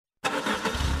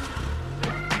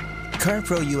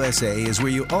CarPro USA is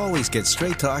where you always get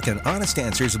straight talk and honest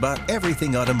answers about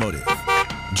everything automotive.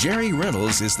 Jerry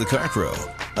Reynolds is the CarPro,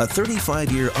 a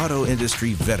 35-year auto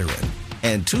industry veteran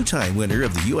and two-time winner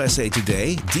of the USA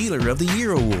Today Dealer of the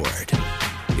Year Award.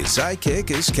 His sidekick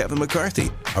is Kevin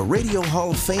McCarthy, a Radio Hall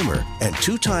of Famer and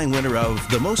two-time winner of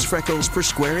the Most Freckles Per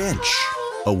Square Inch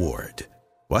Award.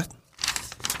 What?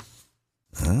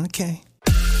 Okay.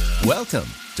 Welcome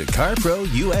to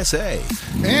CarPro USA.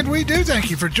 And we do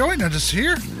thank you for joining us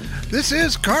here. This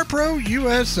is CarPro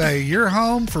USA, your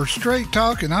home for straight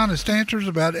talk and honest answers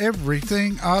about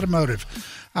everything automotive.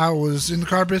 I was in the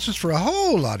car business for a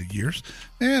whole lot of years,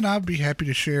 and I'd be happy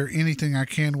to share anything I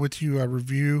can with you. I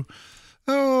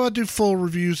do full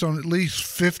reviews on at least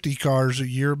 50 cars a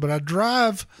year, but I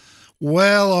drive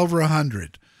well over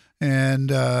 100.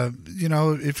 And,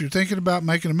 if you're thinking about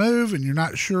making a move and you're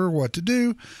not sure what to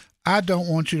do, I don't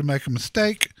want you to make a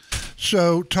mistake.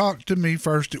 So talk to me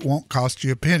first. It won't cost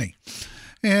you a penny.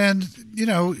 And,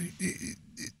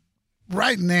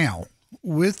 right now,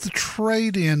 with the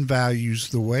trade-in values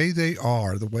the way they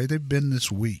are, the way they've been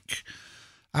this week,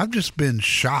 I've just been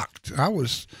shocked. I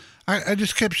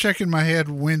just kept shaking my head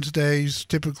Wednesdays.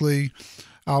 Typically,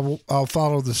 I'll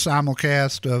follow the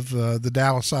simulcast of the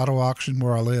Dallas Auto Auction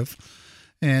where I live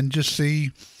and just see,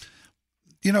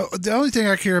 the only thing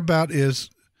I care about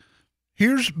is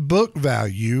here's book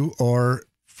value, or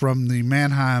from the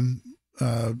Manheim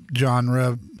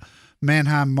genre,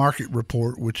 Manheim Market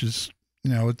Report, which is,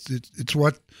 it's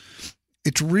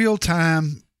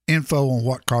real-time info on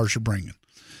what cars you're bringing.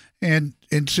 And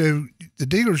so the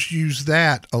dealers use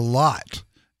that a lot,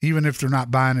 even if they're not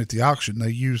buying at the auction.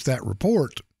 They use that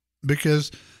report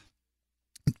because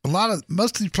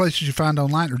most of these places you find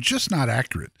online are just not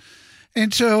accurate.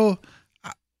 And so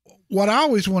what I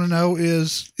always want to know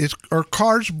is are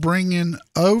cars bringing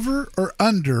over or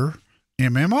under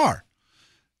MMR?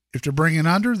 If they're bringing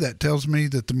under, that tells me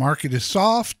that the market is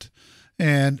soft.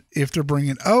 And if they're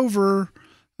bringing over,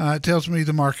 it tells me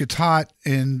the market's hot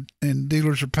and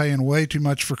dealers are paying way too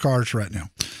much for cars right now.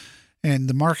 And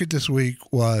the market this week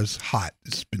was hot.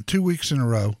 It's been 2 weeks in a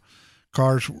row.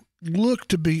 Cars look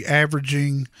to be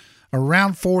averaging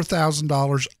around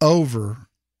 $4,000 over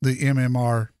the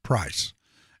MMR price.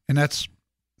 And that's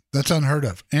unheard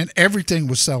of. And everything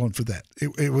was selling for that.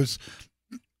 It was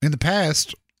in the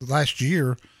past, last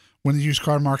year, when the used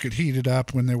car market heated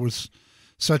up, when there was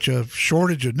such a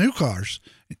shortage of new cars.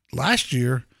 Last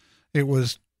year, it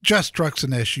was just trucks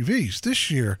and SUVs. This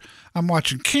year, I'm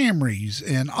watching Camrys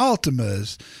and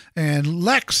Altimas and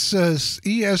Lexus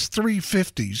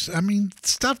ES350s. I mean,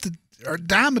 stuff that are a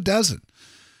dime a dozen,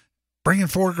 bringing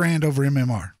 $4,000 over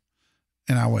MMR.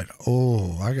 And I went,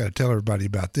 I got to tell everybody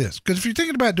about this. Because if you're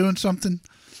thinking about doing something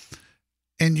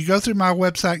and you go through my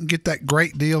website and get that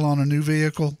great deal on a new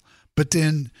vehicle, but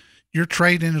then your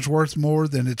trade-in is worth more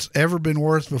than it's ever been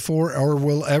worth before or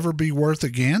will ever be worth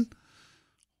again,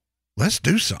 let's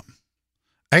do something.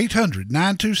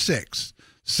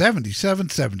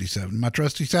 800-926-7777. My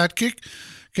trusty sidekick.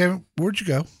 Kevin, where'd you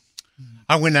go?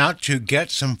 I went out to get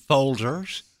some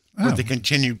folders with the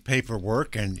continued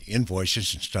paperwork and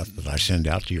invoices and stuff that I send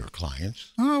out to your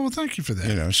clients. Oh, well, thank you for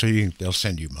that. So they'll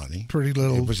send you money. Pretty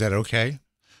little. Was that okay?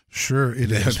 Sure,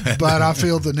 it is. But I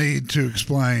feel the need to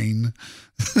explain.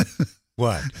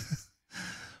 What?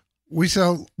 We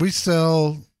sell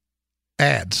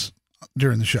ads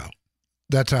during the show.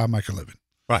 That's how I make a living.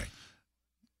 Right.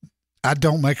 I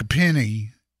don't make a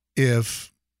penny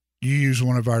if you use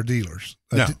one of our dealers.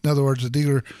 No. In other words, the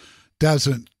dealer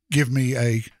doesn't give me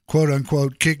a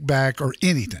quote-unquote kickback or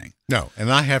anything. No,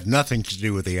 and I have nothing to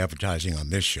do with the advertising on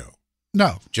this show.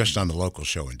 No. Just on the local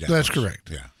show in Dallas. That's correct.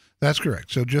 Yeah. That's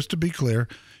correct. So just to be clear,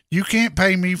 you can't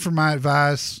pay me for my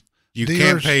advice. You Dealers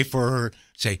can't pay for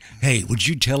say, hey, would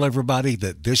you tell everybody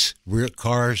that this real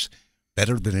car's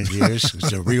better than it is?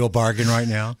 It's a real bargain right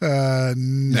now?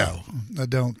 No. I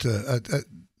don't. I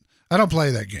don't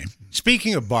play that game.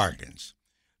 Speaking of bargains,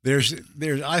 there's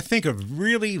I think a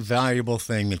really valuable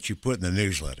thing that you put in the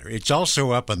newsletter. It's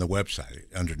also up on the website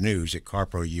under news at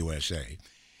CarPro USA.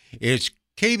 It's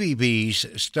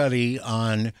KBB's study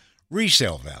on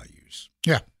resale values.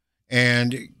 Yeah.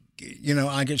 And,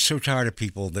 I get so tired of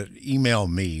people that email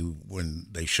me when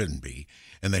they shouldn't be.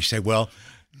 And they say, well,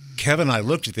 Kevin, I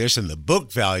looked at this and the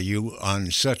book value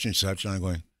on such and such. And I'm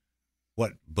going,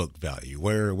 what book value?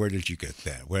 Where did you get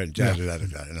that? Where, And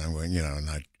I'm going,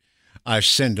 and I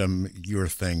send them your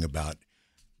thing about,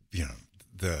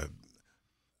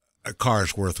 a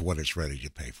car's worth what it's ready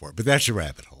to pay for. But that's a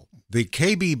rabbit hole. The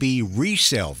KBB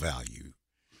resale value,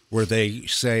 where they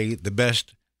say the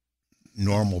best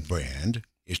normal brand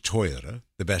is Toyota.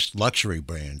 The best luxury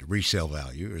brand resale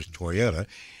value is Toyota.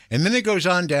 And then it goes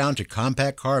on down to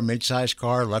compact car, mid-size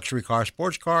car, luxury car,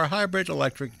 sports car, hybrid,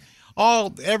 electric,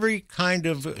 every kind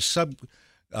of sub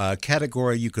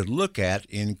category you could look at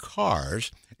in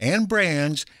cars and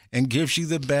brands, and gives you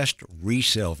the best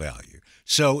resale value.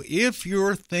 So if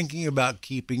you're thinking about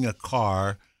keeping a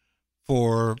car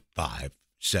for 5,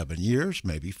 7 years,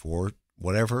 maybe 4,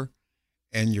 whatever,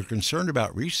 and you're concerned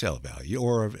about resale value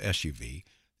or an SUV,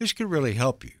 this could really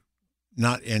help you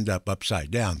not end up upside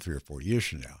down 3 or 4 years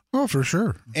from now. Oh, for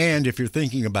sure. And if you're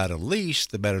thinking about a lease,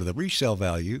 the better the resale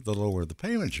value, the lower the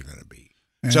payments are going to be.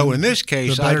 And so in this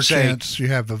case, the better I'd say chance you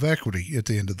have of equity at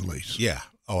the end of the lease. Yeah.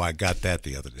 Oh, I got that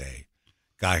the other day.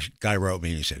 Guy wrote me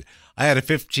and he said, I had a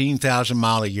 15,000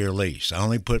 mile a year lease. I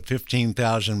only put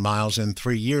 15,000 miles in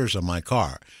 3 years on my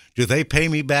car. Do they pay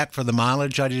me back for the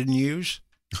mileage I didn't use?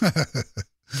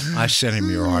 I sent him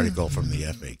your article from the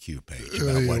FAQ page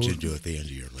about what you do at the end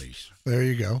of your lease. There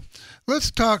you go.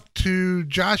 Let's talk to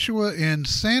Joshua in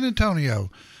San Antonio.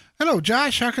 Hello,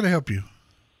 Josh. How can I help you?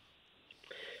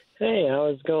 Hey,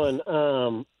 how's it going?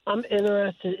 I'm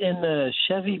interested in the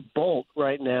Chevy Bolt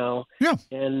right now. Yeah.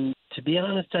 And to be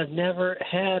honest, I've never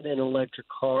had an electric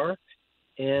car,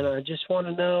 and I just want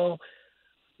to know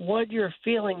what your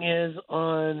feeling is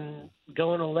on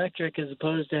going electric as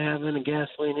opposed to having a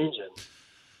gasoline engine.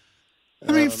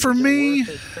 I mean, for me,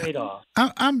 trade-off.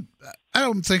 I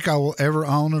don't think I will ever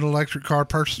own an electric car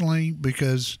personally,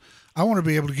 because I want to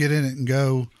be able to get in it and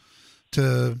go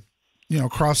to,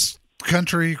 cross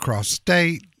country, cross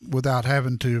state without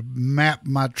having to map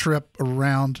my trip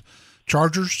around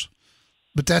chargers.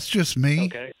 But that's just me.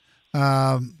 Okay.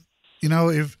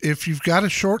 If you've got a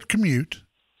short commute,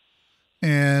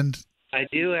 and I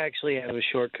do actually have a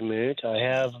short commute. I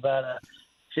have about a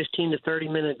 15 to 30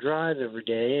 minute drive every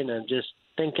day, and I'm just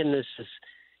thinking this is,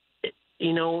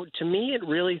 to me it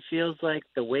really feels like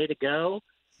the way to go,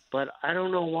 but I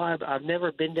don't know why. I've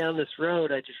never been down this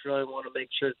road. I just really want to make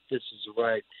sure that this is the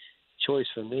right choice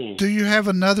for me. Do you have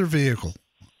another vehicle,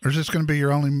 or is this going to be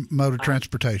your only mode of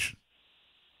transportation?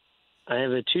 I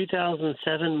have a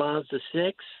 2007 Mazda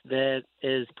 6 that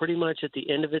is pretty much at the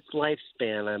end of its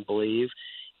lifespan, I believe,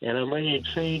 and I'm ready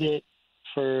to trade it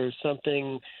for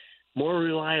something more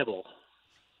reliable.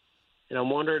 And I'm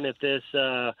wondering if this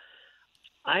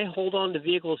I hold on to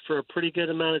vehicles for a pretty good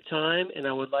amount of time, and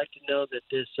I would like to know that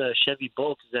this Chevy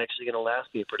Bolt is actually going to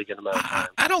last me a pretty good amount of time.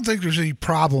 I don't think there's any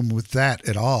problem with that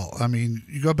at all. I mean,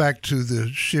 you go back to the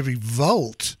Chevy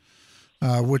Volt,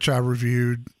 which I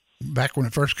reviewed back when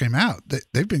it first came out.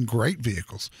 They've been great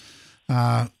vehicles.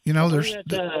 There's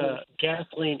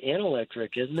gasoline and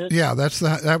electric, isn't it? Yeah,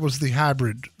 that was the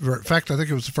hybrid. In fact, I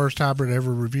think it was the first hybrid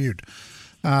ever reviewed.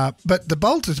 But the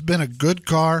Bolt has been a good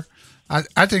car.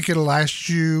 I think it'll last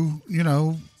you,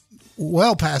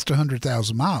 well past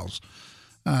 100,000 miles.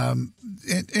 And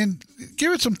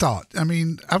give it some thought. I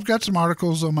mean, I've got some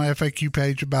articles on my FAQ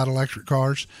page about electric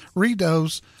cars. Read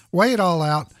those, weigh it all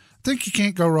out. I think you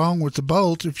can't go wrong with the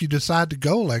Bolt if you decide to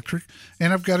go electric.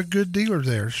 And I've got a good dealer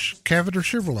there, Cavender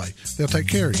Chevrolet. They'll take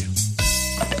care of you.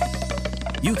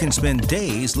 You can spend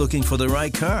days looking for the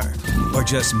right car, or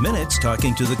just minutes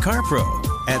talking to the Car Pro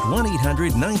at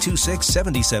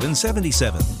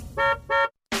 1-800-926-7777.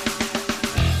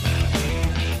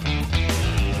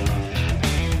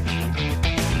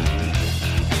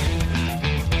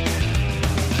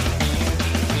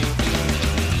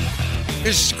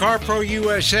 This is Car Pro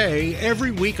USA.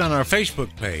 Every week on our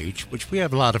Facebook page, which we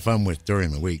have a lot of fun with during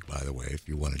the week, by the way, if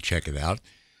you want to check it out,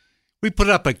 we put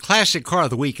up a classic car of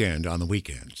the weekend on the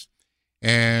weekends.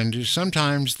 And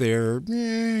sometimes they're,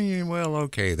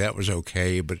 okay, that was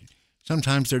okay, but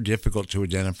sometimes they're difficult to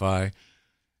identify.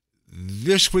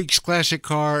 This week's classic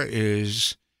car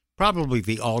is probably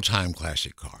the all-time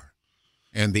classic car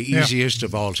and the easiest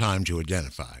of all time to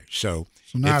identify. So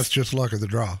now it's just luck of the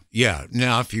draw. Yeah.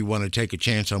 Now, if you want to take a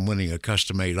chance on winning a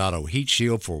custom-made auto heat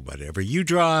shield for whatever you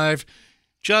drive,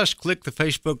 just click the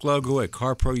Facebook logo at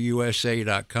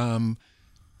carprousa.com,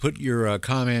 put your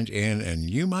comment in,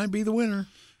 and you might be the winner.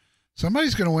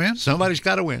 Somebody's going to win. Somebody's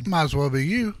got to win. Might as well be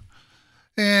you.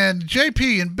 And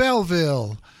JP in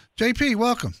Belleville. JP,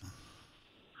 welcome.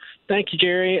 Thank you,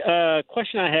 Jerry.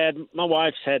 Question I had, my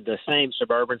wife's had the same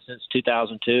Suburban since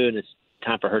 2002, and it's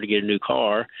time for her to get a new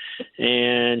car.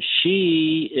 And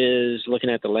she is looking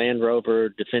at the Land Rover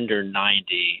Defender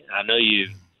 90. I know you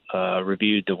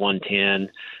reviewed the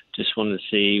 110. Just wanted to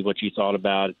see what you thought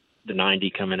about the 90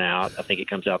 coming out. I think it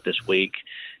comes out this week.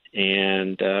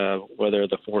 And whether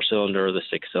the 4-cylinder or the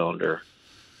 6-cylinder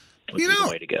would be the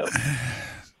way to go.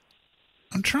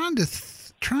 I'm trying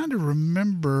to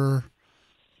remember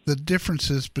the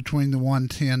differences between the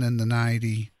 110 and the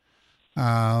 90?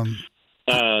 The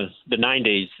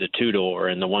 90 is the 2-door,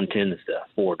 and the 110 is the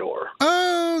 4-door.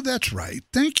 Oh, that's right.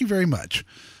 Thank you very much.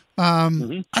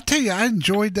 I tell you, I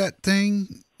enjoyed that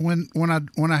thing when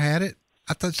I had it.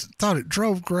 I thought it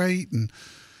drove great, and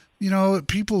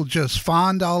people just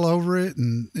fawned all over it,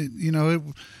 and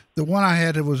the one I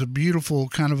had, it was a beautiful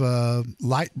kind of a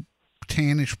light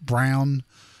tannish brown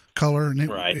color, and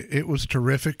it was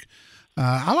terrific.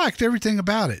 I liked everything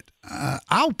about it.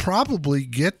 I'll probably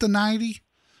get the 90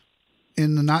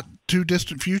 in the not too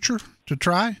distant future to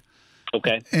try.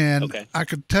 Okay. And I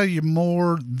could tell you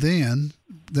more then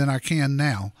than I can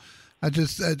now. I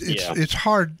just it's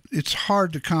hard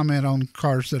to comment on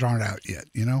cars that aren't out yet,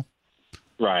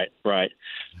 Right. But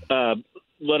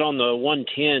on the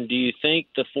 110, do you think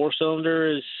the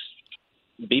 4-cylinder is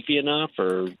beefy enough,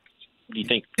 or do you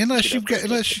think unless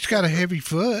she's got a heavy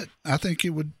foot, I think it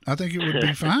would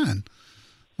be fine.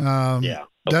 Yeah.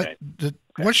 Okay.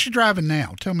 What's she driving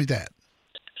now? Tell me that.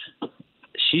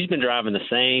 She's been driving the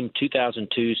same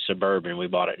 2002 Suburban. We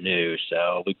bought it new.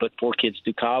 So we put 4 kids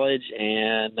through college,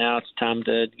 and now it's time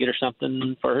to get her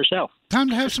something for herself. Time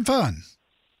to have some fun.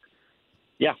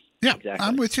 Yeah. Exactly.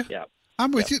 I'm with you. Yeah.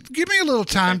 I'm with you. Give me a little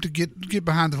time to get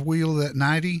behind the wheel of that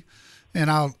 90,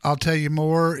 and I'll tell you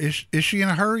more. Is she in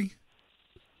a hurry?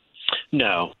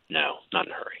 No, not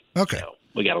in a hurry. Okay. So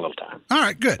we got a little time. All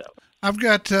right, good. So. I've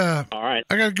got all right.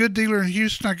 I got a good dealer in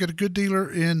Houston. I got a good dealer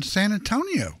in San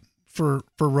Antonio for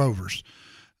Rovers.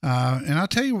 And I'll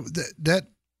tell you that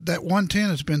 110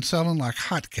 has been selling like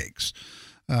hotcakes.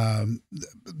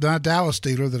 The Dallas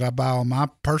dealer that I buy all my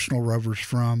personal Rovers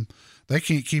from, they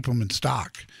can't keep them in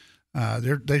stock.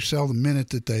 They sell the minute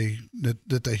that they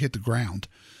hit the ground.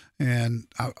 And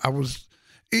I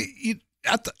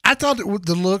thought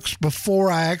the looks before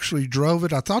I actually drove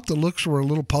it, I thought the looks were a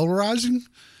little polarizing,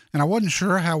 and I wasn't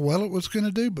sure how well it was going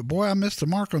to do, but boy, I missed the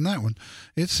mark on that one.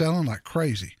 It's selling like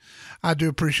crazy. I do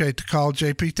appreciate the call,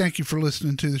 JP. Thank you for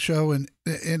listening to the show, and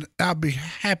I'll be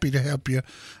happy to help you.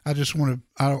 I just want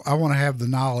to have the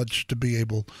knowledge to be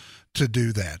able to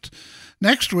do that.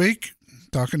 Next week,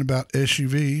 talking about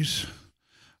SUVs.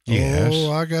 Yes.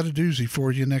 Oh, I got a doozy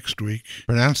for you next week.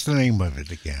 Pronounce the name of it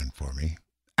again for me.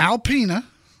 Alpina.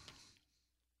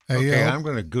 Okay, I'm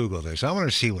going to Google this. I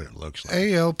want to see what it looks like.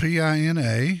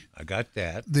 Alpina. I got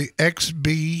that. The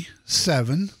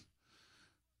XB7.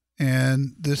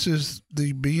 And this is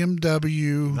the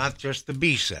BMW. Not just the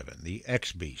B7, the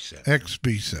XB7.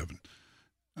 XB7.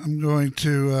 I'm going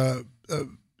to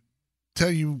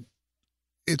tell you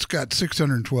it's got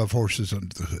 612 horses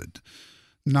under the hood.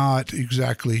 Not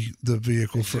exactly the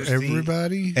vehicle for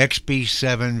everybody.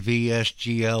 XB7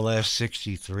 VSGLS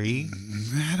 63?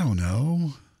 I don't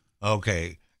know.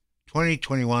 Okay.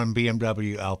 2021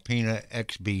 BMW Alpina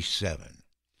XB7.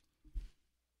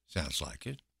 Sounds like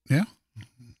it. Yeah.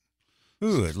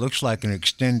 Ooh, it looks like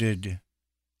looks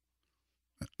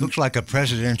like a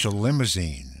presidential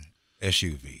limousine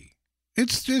SUV.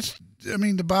 It's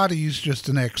the body is just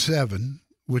an X7,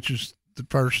 which is the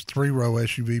first 3-row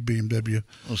SUV BMW.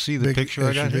 Well, see the picture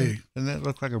I got here? Doesn't that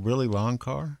look like a really long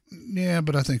car? Yeah,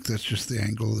 but I think that's just the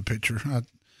angle of the picture.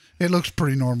 It looks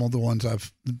pretty normal,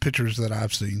 the pictures that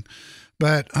I've seen.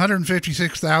 But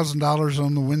 $156,000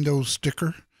 on the Windows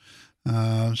sticker.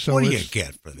 So what do you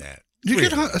get for that? You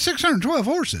get 612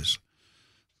 horses.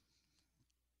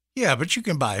 Yeah, but you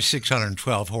can buy a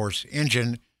 612 horse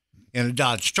engine in a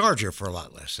Dodge Charger for a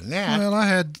lot less than that. Well, I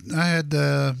had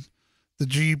the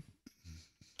Jeep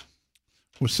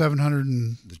with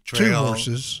 702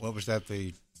 horses. What was that?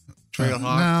 The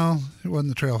Trailhawk? No, it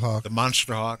wasn't the Trailhawk. The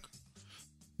Monster Hawk?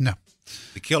 No.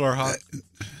 The Killer Hawk?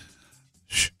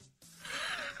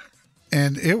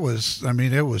 And it was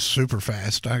super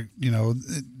fast.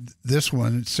 This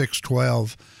one at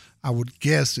 612, I would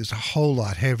guess is a whole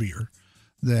lot heavier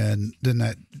than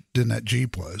that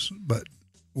Jeep was, but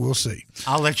we'll see.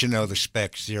 I'll let you know the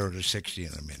specs 0 to 60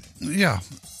 in a minute. Yeah,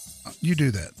 you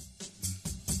do that.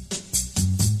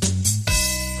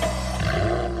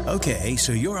 Okay,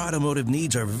 so your automotive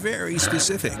needs are very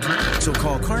specific. So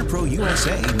call CarPro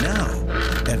USA now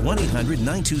at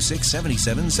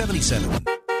 1-800-926-7777.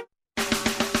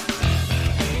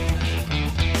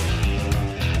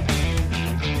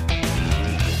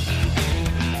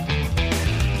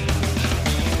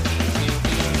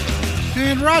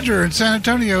 And Roger in San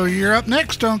Antonio, you're up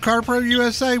next on CarPro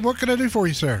USA. What can I do for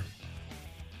you, sir?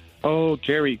 Oh,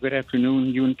 Jerry, good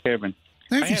afternoon, you and Kevin.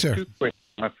 Thank you, sir. I have 2 questions.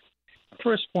 My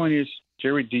first point is,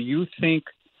 Jerry, do you think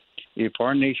if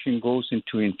our nation goes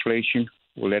into inflation,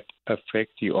 will that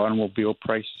affect the automobile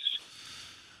prices?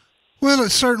 Well,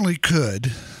 it certainly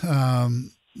could.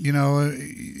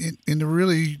 and there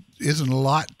really isn't a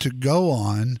lot to go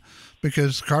on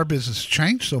because the car business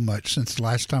changed so much since the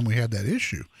last time we had that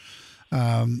issue.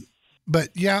 But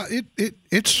yeah,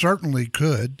 it certainly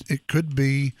could. It could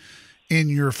be in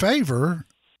your favor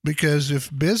because if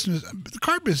the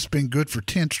car business has been good for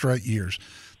 10 straight years.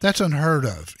 That's unheard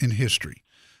of in history,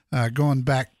 going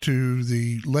back to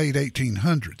the late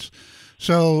 1800s.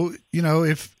 So,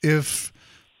 if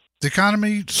the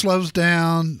economy slows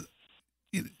down,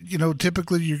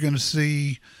 typically you're going to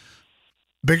see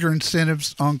bigger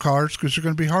incentives on cars because they're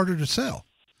going to be harder to sell.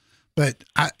 But,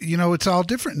 it's all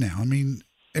different now. I mean,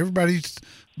 a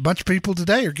bunch of people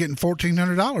today are getting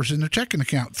 $1,400 in their checking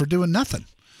account for doing nothing.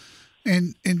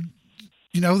 And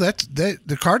that's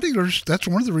the car dealers, that's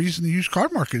one of the reasons the used car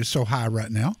market is so high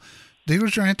right now.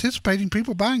 Dealers are anticipating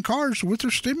people buying cars with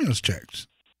their stimulus checks.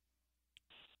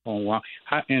 Oh, wow.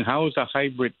 And how is the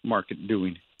hybrid market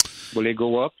doing? Will it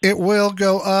go up? It will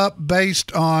go up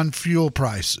based on fuel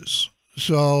prices.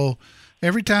 So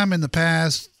every time in the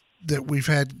past that we've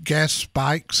had gas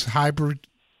spikes, hybrid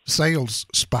sales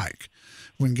spike.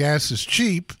 When gas is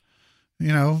cheap,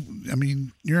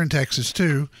 you're in Texas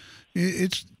too.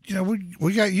 It's,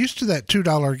 we got used to that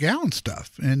 $2 a gallon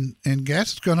stuff, and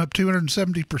gas has gone up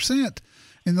 270%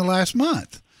 in the last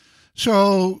month.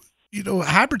 So,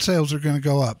 hybrid sales are going to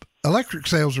go up. Electric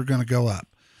sales are going to go up.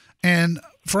 And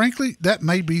frankly, that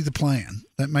may be the plan.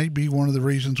 That may be one of the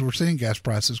reasons we're seeing gas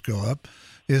prices go up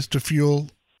is to fuel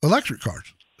electric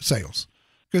cars sales.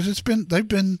 Because they've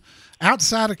been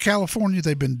outside of California,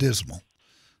 they've been dismal.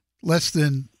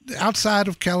 Outside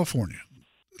of California,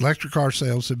 electric car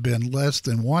sales have been less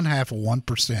than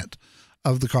 0.5%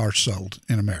 of the cars sold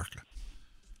in America.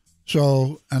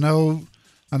 So I know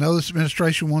this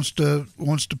administration wants to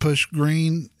push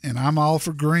green, and I'm all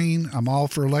for green. I'm all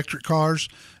for electric cars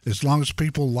as long as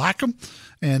people like them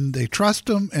and they trust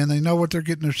them and they know what they're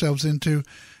getting themselves into.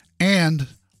 And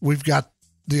we've got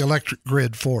the electric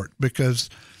grid for it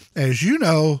because, as you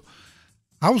know,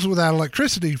 I was without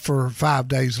electricity for 5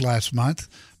 days last month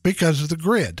because of the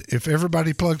grid. If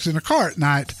everybody plugs in a car at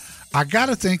night, I got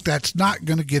to think that's not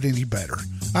going to get any better.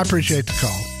 I appreciate the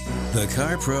call. The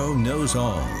Car Pro knows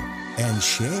all and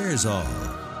shares all.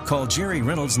 Call Jerry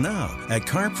Reynolds now at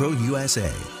CarPro USA,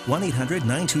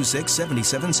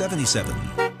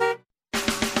 1-800-926-7777.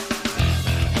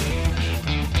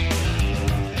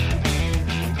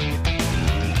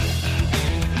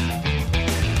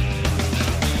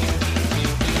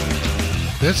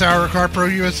 This hour of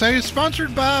CarPro USA is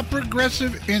sponsored by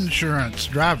Progressive Insurance.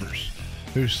 Drivers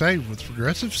who save with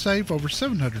Progressive save over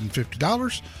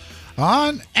 $750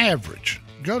 on average.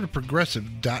 Go to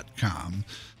Progressive.com.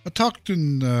 I talked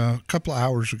a couple of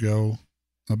hours ago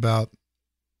about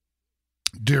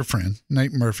dear friend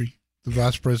Nate Murphy, the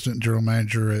Vice President and General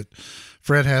Manager at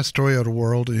Fred Haas Toyota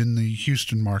World in the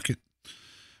Houston market.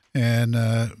 And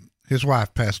his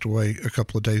wife passed away a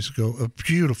couple of days ago. A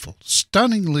beautiful,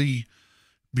 stunningly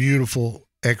beautiful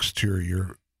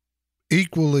exterior,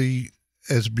 equally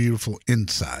as beautiful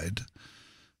inside.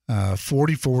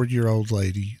 44-year-old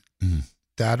lady,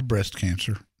 died of breast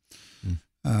cancer.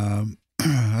 I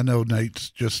know Nate's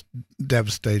just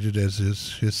devastated, as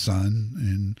is his son,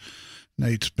 and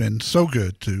Nate's been so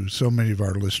good to so many of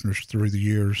our listeners through the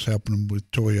years, helping them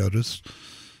with Toyotas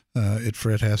at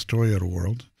Fred Haas Toyota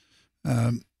World.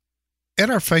 At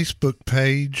our Facebook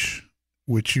page,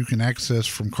 which you can access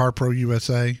from CarPro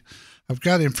USA, I've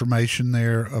got information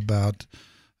there about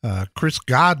Chris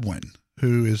Godwin,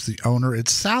 who is the owner at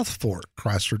South Fork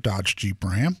Chrysler Dodge Jeep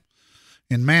Ram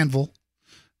in Manville.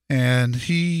 And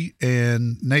he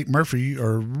and Nate Murphy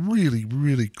are really,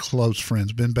 really close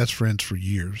friends, been best friends for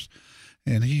years.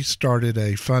 And he started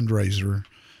a fundraiser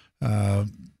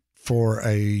for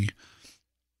a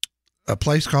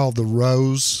place called the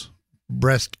Rose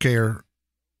Breast Care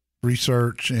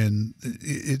Research, and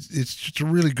it's just a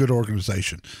really good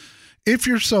organization. If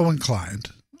you're so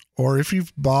inclined, or if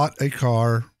you've bought a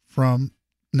car from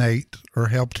Nate or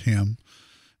helped him,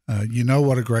 you know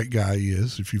what a great guy he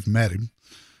is if you've met him.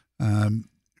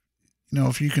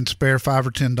 If you can spare $5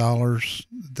 or $10,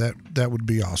 that would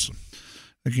be awesome.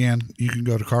 Again, you can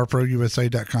go to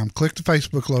carprousa.com, click the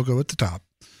Facebook logo at the top,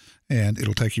 and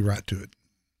it'll take you right to it.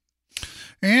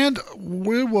 And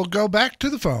we will go back to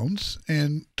the phones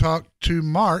and talk to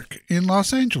Mark in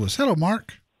Los Angeles. Hello,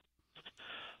 Mark.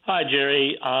 Hi,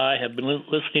 Jerry. I have been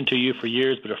listening to you for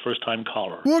years, but a first-time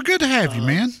caller. Well, good to have you,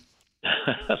 man.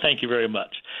 Thank you very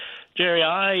much. Jerry,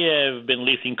 I have been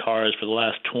leasing cars for the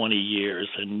last 20 years,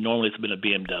 and normally it's been a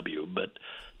BMW. But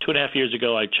 2.5 years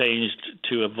ago, I changed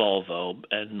to a Volvo,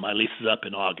 and my lease is up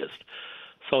in August.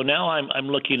 So now I'm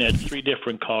looking at 3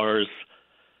 different cars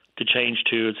to change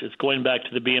to. It's going back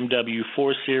to the BMW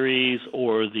 4 Series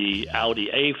or the Audi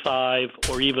A5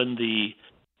 or even the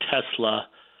Tesla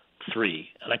 3.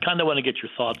 And I kind of want to get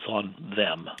your thoughts on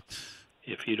them,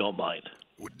 if you don't mind.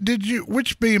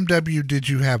 Which BMW did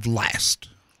you have last?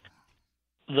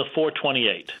 The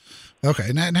 428. Okay,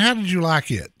 and how did you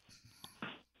like it?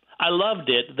 I loved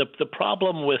it. The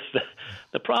problem with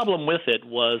it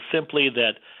was simply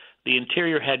that the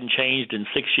interior hadn't changed in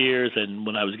 6 years, and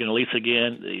when I was going to lease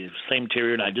again, the same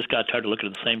interior, and I just got tired of looking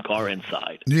at the same car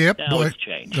inside. Yep, now it's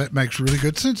changed. That makes really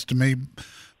good sense to me.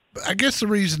 I guess the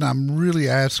reason I'm really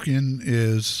asking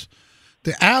is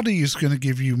the Audi is going to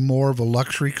give you more of a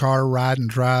luxury car ride and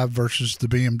drive versus the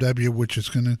BMW, which is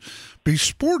going to be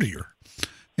sportier.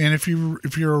 And if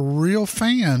you're a real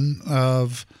fan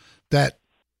of that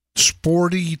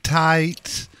sporty,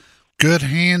 tight, good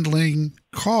handling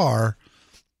car,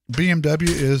 BMW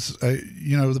is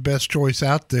the best choice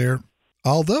out there.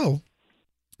 Although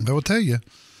I will tell you,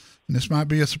 and this might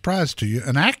be a surprise to you,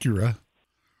 an Acura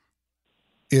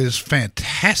is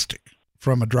fantastic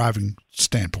from a driving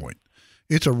standpoint.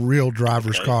 It's a real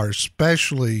driver's car,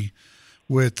 especially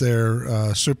with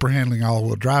their super handling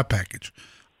all-wheel drive package.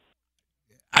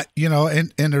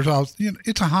 And there's also,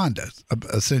 it's a Honda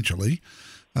essentially.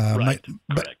 Right.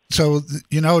 But so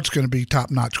it's going to be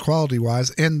top-notch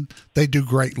quality-wise, and they do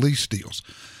great lease deals.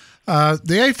 The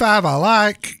A5 I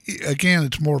like. Again,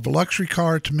 it's more of a luxury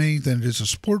car to me than it is a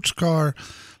sports car.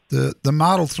 The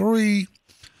Model 3,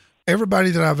 everybody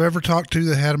that I've ever talked to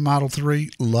that had a Model 3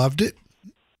 loved it.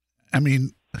 I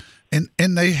mean, and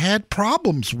they had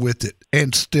problems with it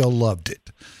and still loved it.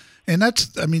 And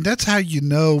that's how you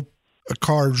know a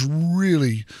car's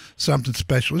really something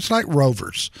special. It's like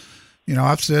Rovers.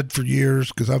 I've said for years,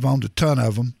 because I've owned a ton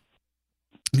of them,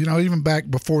 even back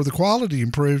before the quality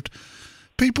improved,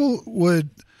 people would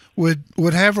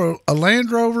have a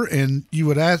Land Rover, and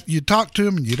you'd talk to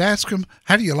them and you'd ask them,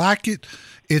 how do you like it?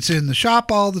 It's in the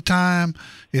shop all the time.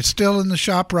 It's still in the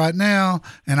shop right now,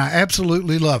 and I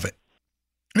absolutely love it.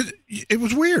 It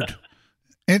was weird.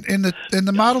 And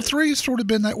the Model 3 has sort of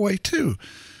been that way too.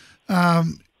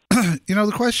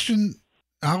 The question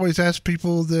I always ask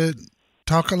people that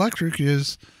talk electric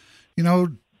is,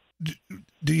 do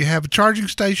you have a charging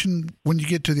station when you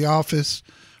get to the office?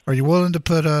 Are you willing to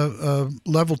put a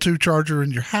level 2 charger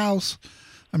in your house?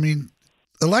 I mean,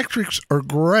 electrics are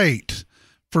great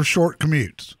for short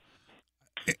commutes.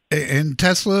 And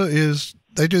Tesla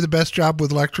they do the best job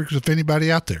with electrics of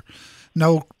anybody out there.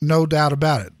 No doubt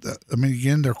about it. I mean,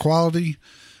 again, their quality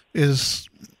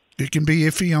it can be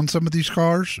iffy on some of these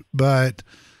cars, but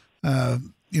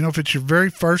if it's your very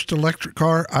first electric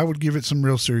car, I would give it some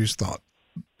real serious thought.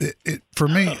 For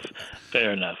me,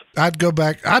 fair enough.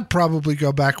 I'd probably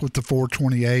go back with the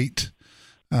 428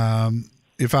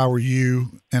 if I were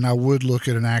you, and I would look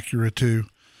at an Acura too.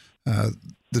 The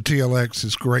TLX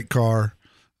is a great car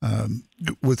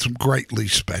with some great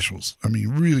lease specials. I mean,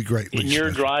 really great lease specials. In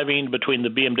your driving between the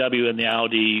BMW and the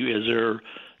Audi, is there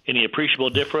any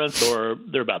appreciable difference, or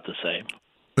they're about the same?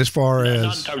 As far as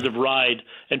not in terms of ride,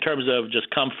 in terms of just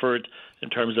comfort, in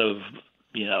terms of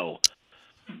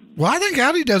Well, I think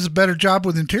Audi does a better job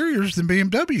with interiors than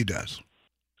BMW does.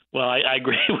 Well, I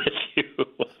agree with you.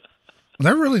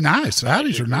 They're really nice.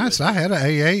 Audis are nice. I had an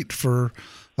A8 for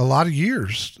a lot of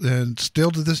years, and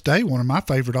still to this day, one of my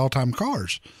favorite all-time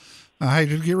cars. I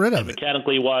hated to get rid of it.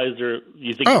 Mechanically wise, or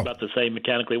you think about the same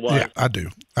mechanically wise? Yeah, I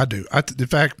do. In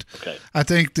fact, I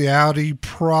think the Audi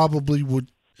probably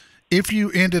would, if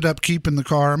you ended up keeping the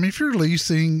car. I mean, if you're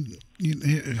leasing, we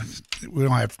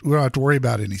don't have to worry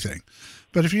about anything.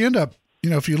 But if you end up,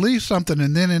 if you lease something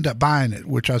and then end up buying it,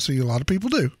 which I see a lot of people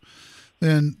do,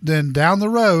 then down the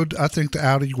road, I think the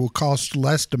Audi will cost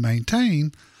less to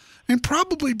maintain and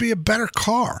probably be a better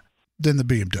car than the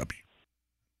BMW.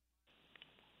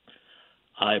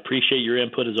 I appreciate your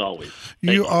input as always.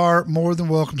 You are more than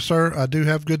welcome, sir. I do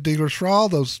have good dealers for all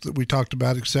those that we talked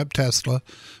about, except Tesla,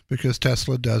 because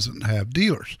Tesla doesn't have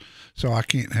dealers. So I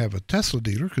can't have a Tesla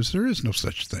dealer because there is no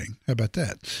such thing. How about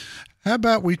that? How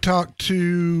about we talk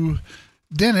to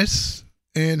Dennis,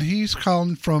 and he's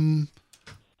calling from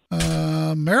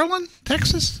Maryland,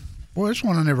 Texas? Boy, this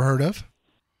one I never heard of.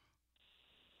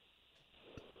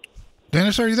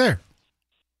 Dennis, are you there?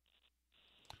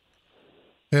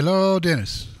 Hello,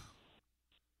 Dennis.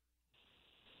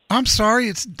 I'm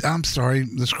sorry.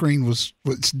 The screen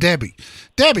it's Debbie.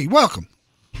 Debbie, welcome.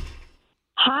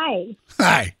 Hi.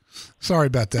 Hi. Sorry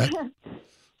about that.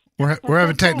 We're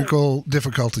having technical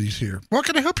difficulties here. What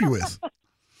can I help you with?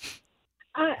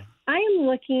 I am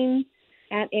looking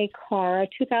at a car, a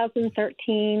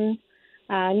 2013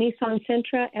 Nissan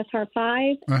Sentra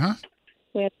SR5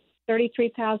 with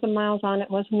 33,000 miles on it.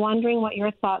 Was wondering what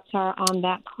your thoughts are on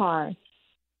that car.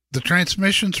 The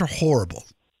transmissions are horrible.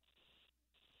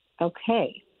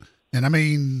 Okay. And I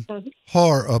mean,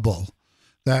 horrible.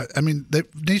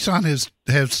 Nissan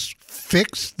has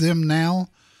fixed them now,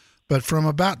 but from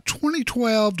about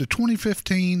 2012 to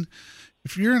 2015,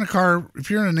 if you're in a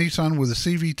Nissan with a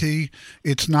CVT,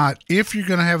 it's not if you're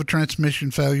going to have a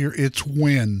transmission failure, it's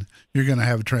when you're going to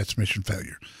have a transmission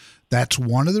failure. That's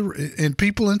one of and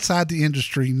people inside the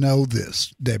industry know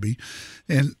this, Debbie,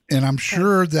 and I'm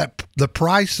sure that the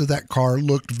price of that car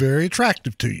looked very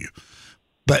attractive to you,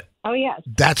 but yes,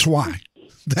 that's why.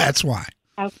 That's why.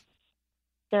 Okay.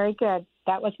 Very good.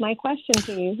 That was my question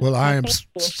to you. Well, I am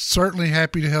certainly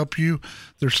happy to help you.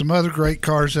 There's some other great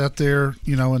cars out there,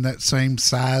 in that same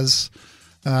size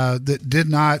that did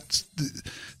not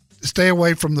stay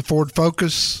away from the Ford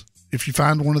Focus if you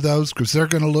find one of those, because they're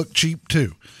going to look cheap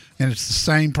too. And it's the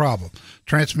same problem,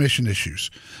 transmission issues.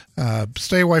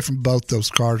 Stay away from both those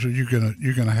cars, or you're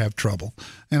gonna have trouble.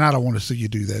 And I don't want to see you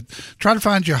do that. Try to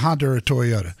find you a Honda or a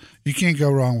Toyota. You can't go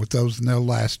wrong with those, and they'll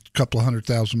last a couple of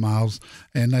 100,000 miles,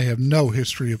 and they have no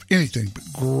history of anything but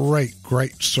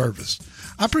great service.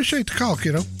 I appreciate the call,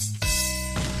 kiddo.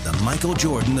 The Michael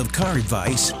Jordan of car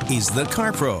advice is the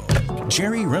Car Pro,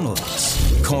 Jerry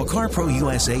Reynolds. Call Car Pro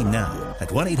USA now at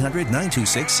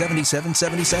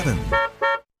 1-800-926-7777.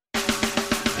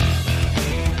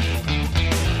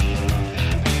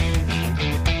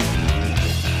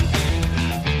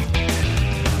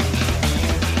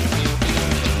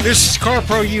 This is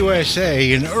CarPro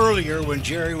USA, and earlier when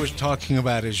Jerry was talking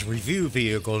about his review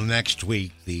vehicle next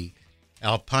week, the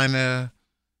Alpina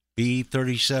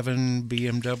B37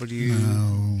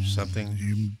 BMW something.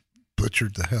 You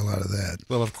butchered the hell out of that.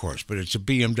 Well, of course, but it's a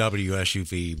BMW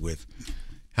SUV with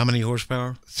how many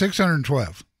horsepower?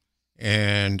 612.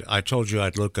 And I told you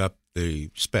I'd look up the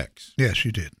specs. Yes,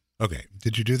 you did. Okay.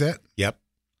 Did you do that? Yep.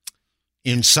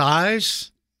 In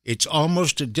size, it's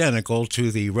almost identical to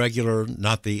the regular,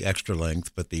 not the extra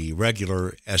length, but the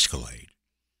regular Escalade.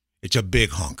 It's a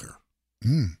big honker.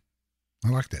 I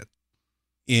like that.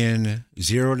 In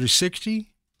 0 to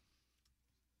 60,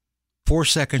 4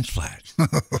 seconds flat.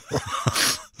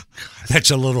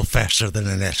 That's a little faster than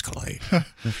an Escalade.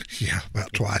 Yeah,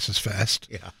 about twice as fast.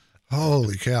 Yeah.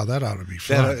 Holy cow, that ought to be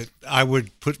fun. I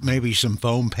would put maybe some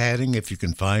foam padding, if you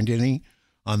can find any,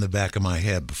 on the back of my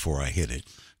head before I hit it.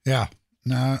 Yeah.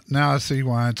 Now I see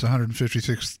why it's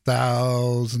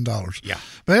 $156,000. Yeah.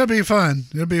 But it'll be fun.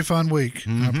 It'll be a fun week,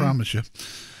 I promise you.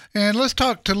 And let's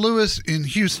talk to Lewis in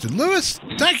Houston. Lewis,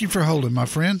 thank you for holding, my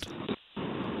friend.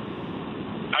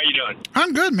 How you doing?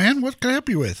 I'm good, man. What can I help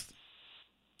you with?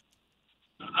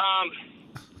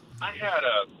 I had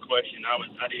a question. I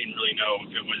didn't really know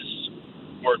if it was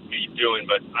worth me doing,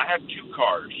 but I have two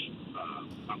cars.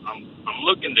 I'm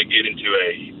looking to get into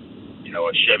a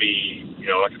Chevy,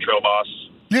 like a Trail Boss.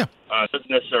 Yeah. It doesn't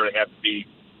necessarily have to be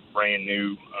brand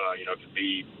new. It could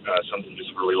be something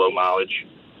just really low mileage.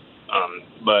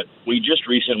 But we just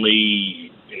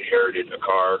recently inherited a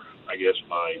car. I guess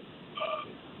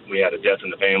we had a death in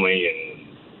the family, and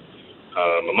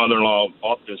my mother-in-law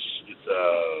bought this. It's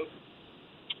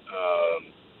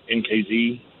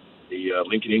NKZ, the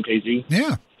Lincoln NKZ.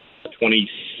 Yeah.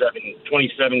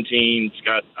 2017. It's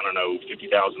got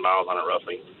 50,000 miles on it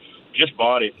roughly. Just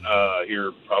bought it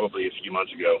here probably a few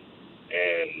months ago,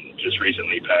 and just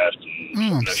recently passed.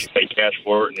 And she paid cash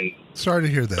for it. And sorry to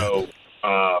hear that. So,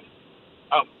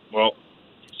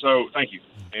 so thank you.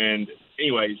 And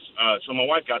anyways, so my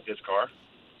wife got this car,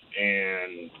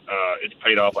 and it's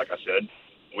paid off, like I said.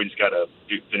 We just got to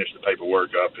finish the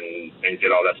paperwork up and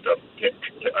get all that stuff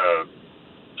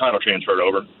title transferred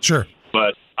over. Sure.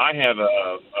 But I have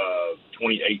a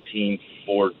 2018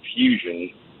 Ford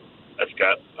Fusion that's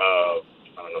got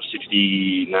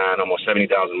 69, almost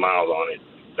 70,000 miles on it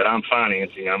that I'm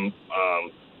financing. I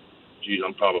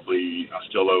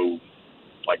still owe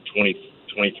like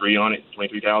 23 on it,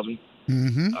 23,000.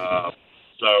 Mm-hmm.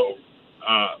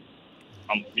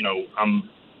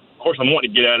 I'm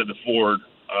wanting to get out of the Ford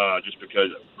just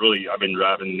because really I've been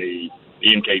driving the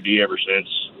NKD ever since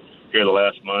here the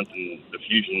last month, and the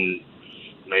Fusion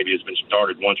maybe has been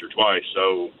started once or twice.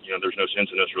 So, there's no sense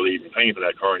in us really even paying for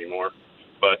that car anymore.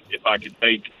 But if I could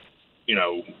take,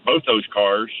 both those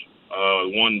cars,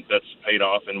 one that's paid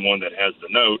off and one that has the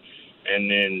note,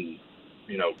 and then,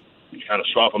 kind of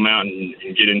swap them out and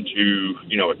get into,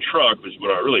 a truck is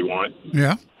what I really want.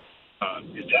 Yeah.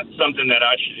 Is that something that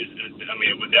I should,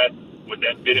 would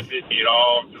that benefit me at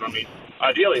all?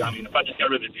 Ideally, if I just got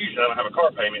rid of the Fusion, I don't have a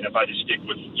car payment if I just stick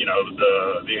with,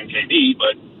 the NKD,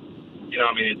 but you know,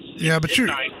 I mean, it's you're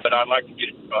nice, but I'd like to get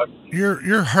it truck.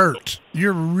 You're hurt.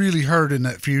 You're really hurt in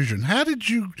that Fusion. How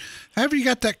have you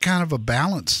got that kind of a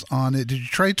balance on it? Did you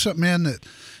trade something in that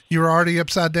you were already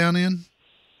upside down in?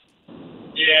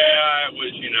 Yeah, it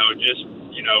was, just,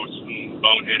 some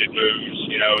boneheaded moves,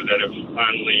 that have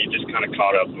finally just kind of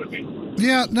caught up with me.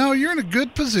 Yeah, no, you're in a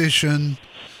good position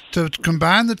to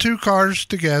combine the two cars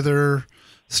together,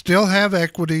 still have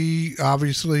equity,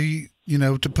 obviously,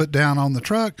 to put down on the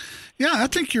truck. Yeah, I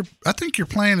think your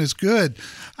plan is good.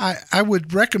 I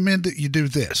would recommend that you do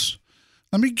this.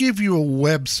 Let me give you a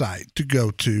website to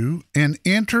go to and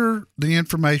enter the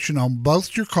information on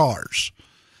both your cars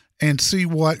and see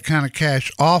what kind of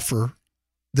cash offer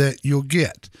that you'll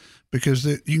get, because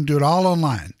you can do it all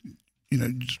online.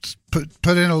 Just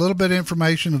put in a little bit of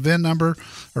information, a VIN number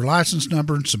or license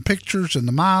number, and some pictures and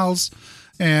the miles,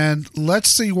 and let's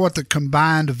see what the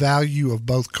combined value of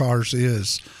both cars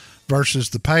is versus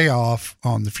the payoff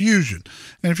on the Fusion.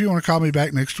 And if you want to call me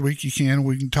back next week, you can.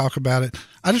 We can talk about it.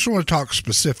 I just want to talk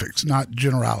specifics, not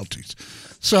generalities.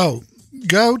 So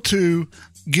go to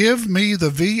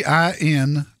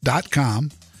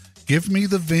GiveMeTheVIN.com,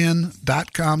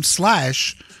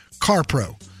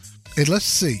 GiveMeTheVIN.com/CarPro. And let's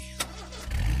see.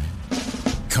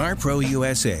 CarPro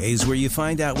USA is where you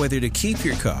find out whether to keep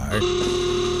your car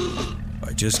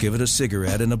or just give it a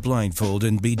cigarette and a blindfold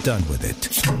and be done with it.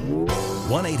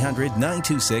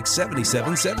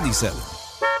 1-800-926-7777.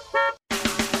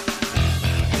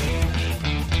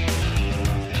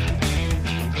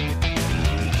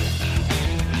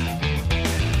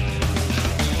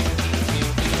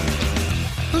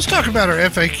 Let's talk about our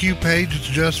FAQ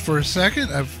page just for a second.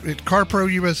 At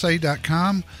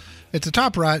CarProUSA.com. At the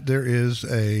top right, there is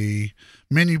a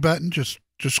menu button. Just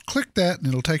click that, and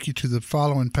it'll take you to the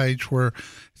following page where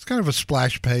it's kind of a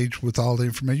splash page with all the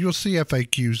information. You'll see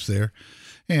FAQs there.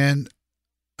 And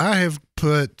I have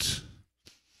put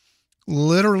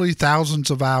literally thousands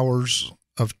of hours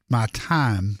of my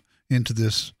time into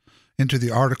the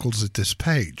articles at this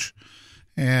page.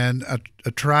 And I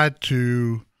tried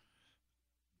to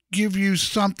give you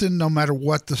something no matter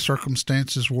what the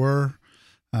circumstances were.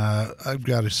 I've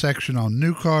got a section on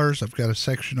new cars. I've got a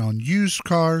section on used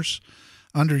cars.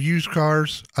 Under used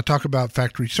cars, I talk about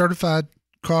factory certified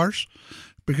cars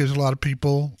because a lot of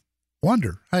people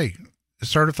wonder, hey, is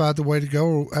certified the way to go,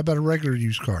 or how about a regular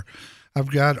used car?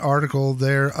 I've got an article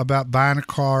there about buying a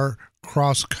car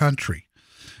cross country,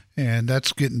 and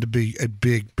that's getting to be a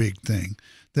big, big thing.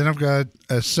 Then I've got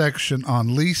a section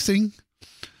on leasing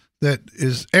that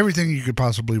is everything you could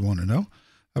possibly want to know.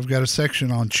 I've got a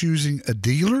section on choosing a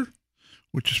dealer,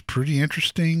 which is pretty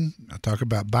interesting. I talk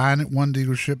about buying at one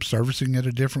dealership, servicing at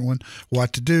a different one,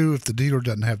 what to do if the dealer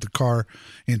doesn't have the car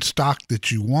in stock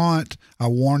that you want. I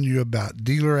warn you about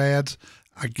dealer ads.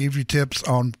 I give you tips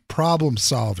on problem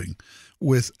solving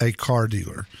with a car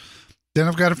dealer. Then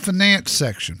I've got a finance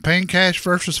section, paying cash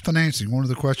versus financing. One of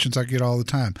the questions I get all the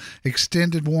time.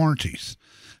 Extended warranties.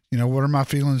 What are my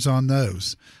feelings on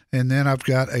those? And then I've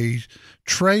got a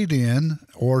trade-in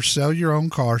or sell your own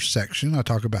car section. I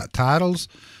talk about titles,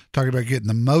 talk about getting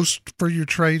the most for your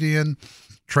trade-in,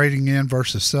 trading in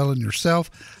versus selling yourself,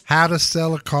 how to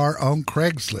sell a car on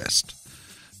Craigslist.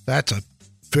 That's a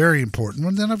very important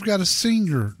one. Then I've got a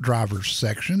senior drivers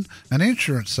section, an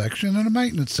insurance section, and a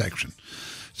maintenance section.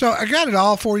 So I got it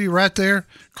all for you right there,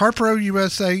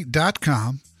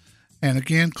 CarProUSA.com. And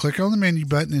again, click on the menu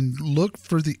button and look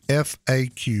for the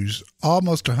FAQs.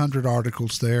 Almost 100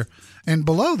 articles there. And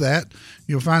below that,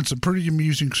 you'll find some pretty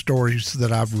amusing stories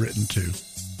that I've written too.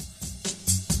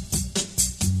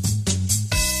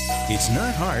 It's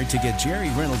not hard to get Jerry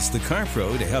Reynolds, the Car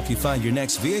Pro, to help you find your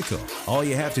next vehicle. All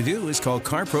you have to do is call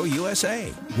CarPro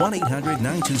USA.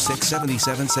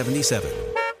 1-800-926-7777.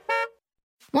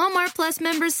 Walmart Plus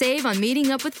members save on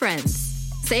meeting up with friends.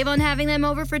 Save on having them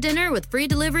over for dinner with free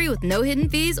delivery with no hidden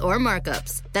fees or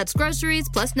markups. That's groceries,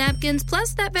 plus napkins,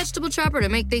 plus that vegetable chopper to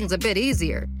make things a bit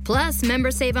easier. Plus,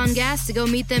 members save on gas to go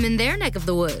meet them in their neck of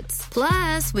the woods.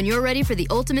 Plus, when you're ready for the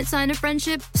ultimate sign of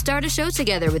friendship, start a show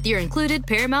together with your included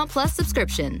Paramount Plus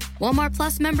subscription. Walmart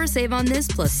Plus members save on this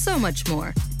plus so much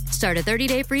more. Start a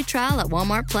 30-day free trial at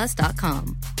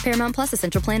walmartplus.com. Paramount Plus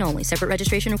Essential Plan only. Separate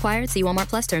registration required. See Walmart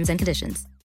Plus terms and conditions.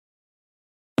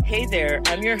 Hey there,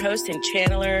 I'm your host and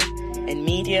channeler and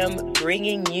medium,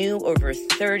 bringing you over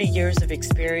 30 years of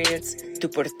experience to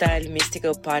Portal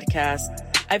Místico podcast.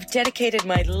 I've dedicated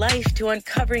my life to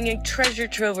uncovering a treasure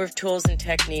trove of tools and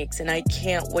techniques, and I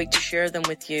can't wait to share them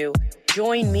with you.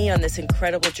 Join me on this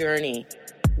incredible journey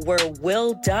where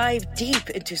we'll dive deep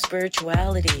into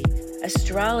spirituality,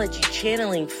 astrology,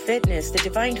 channeling, fitness, the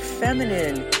divine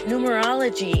feminine,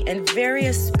 numerology, and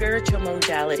various spiritual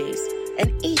modalities.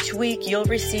 And each week you'll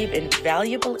receive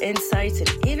invaluable insights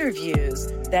and interviews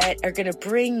that are going to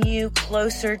bring you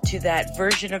closer to that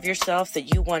version of yourself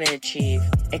that you want to achieve.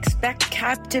 Expect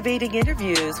captivating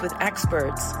interviews with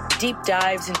experts, deep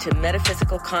dives into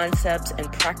metaphysical concepts,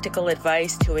 and practical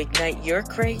advice to ignite your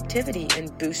creativity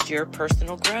and boost your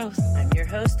personal growth. I'm your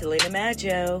host, Elena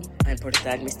Maggio, on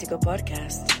Portal Místico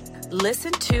Podcast.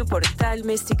 Listen to Portal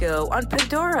Místico on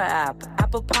Pandora app,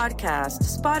 Apple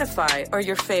Podcasts, Spotify, or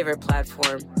your favorite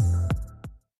platform.